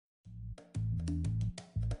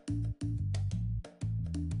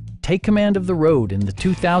take command of the road in the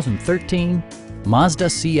 2013 Mazda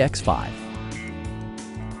CX-5.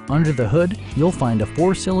 Under the hood, you'll find a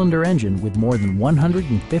 4-cylinder engine with more than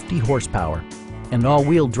 150 horsepower, and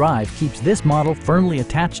all-wheel drive keeps this model firmly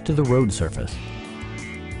attached to the road surface.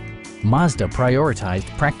 Mazda prioritized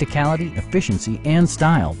practicality, efficiency, and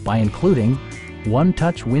style by including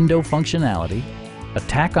one-touch window functionality, a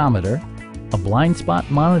tachometer, a blind spot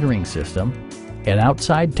monitoring system, an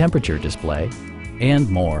outside temperature display, and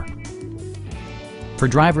more. For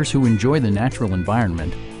drivers who enjoy the natural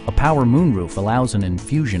environment, a power moonroof allows an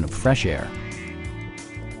infusion of fresh air.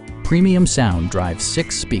 Premium sound drives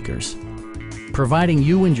 6 speakers, providing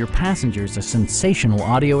you and your passengers a sensational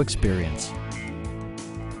audio experience.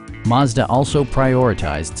 Mazda also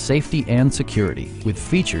prioritized safety and security with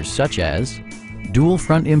features such as dual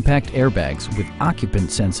front impact airbags with occupant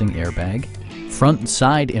sensing airbag, front and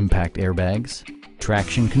side impact airbags,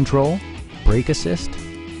 traction control, brake assist,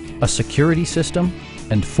 a security system,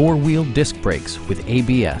 and 4-wheel disc brakes with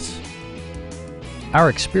ABS. Our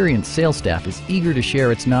experienced sales staff is eager to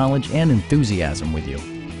share its knowledge and enthusiasm with you.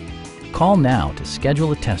 Call now to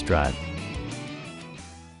schedule a test drive.